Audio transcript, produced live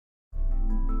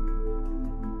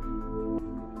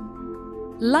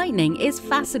Lightning is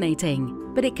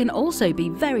fascinating, but it can also be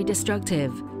very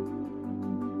destructive.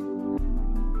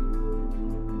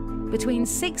 Between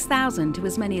 6,000 to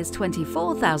as many as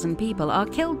 24,000 people are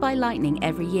killed by lightning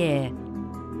every year.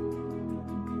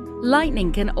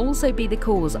 Lightning can also be the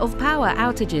cause of power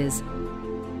outages,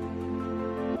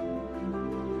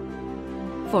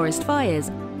 forest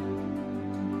fires,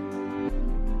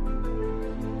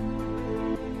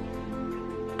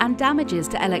 and damages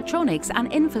to electronics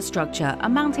and infrastructure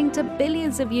amounting to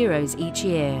billions of euros each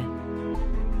year.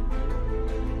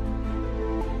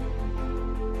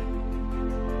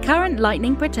 Current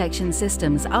lightning protection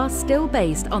systems are still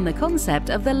based on the concept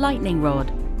of the lightning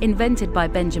rod, invented by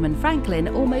Benjamin Franklin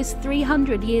almost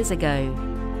 300 years ago.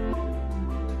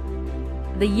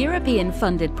 The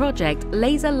European-funded project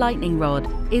Laser Lightning Rod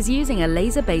is using a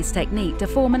laser-based technique to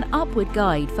form an upward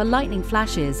guide for lightning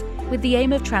flashes with the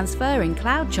aim of transferring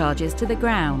cloud charges to the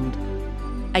ground.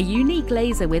 A unique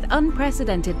laser with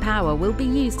unprecedented power will be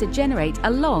used to generate a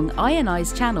long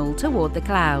ionized channel toward the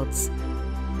clouds.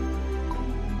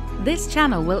 This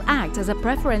channel will act as a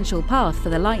preferential path for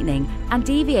the lightning and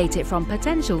deviate it from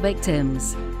potential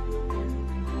victims.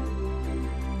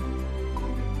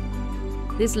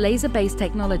 This laser-based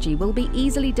technology will be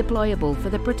easily deployable for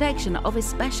the protection of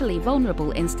especially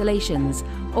vulnerable installations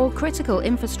or critical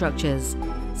infrastructures,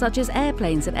 such as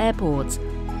airplanes at airports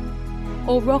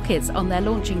or rockets on their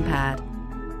launching pad.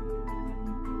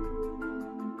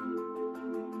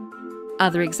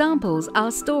 Other examples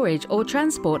are storage or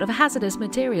transport of hazardous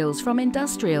materials from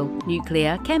industrial,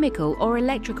 nuclear, chemical or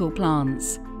electrical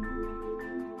plants.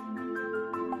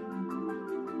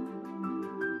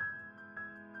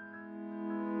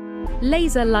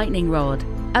 Laser lightning rod,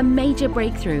 a major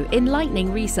breakthrough in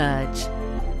lightning research.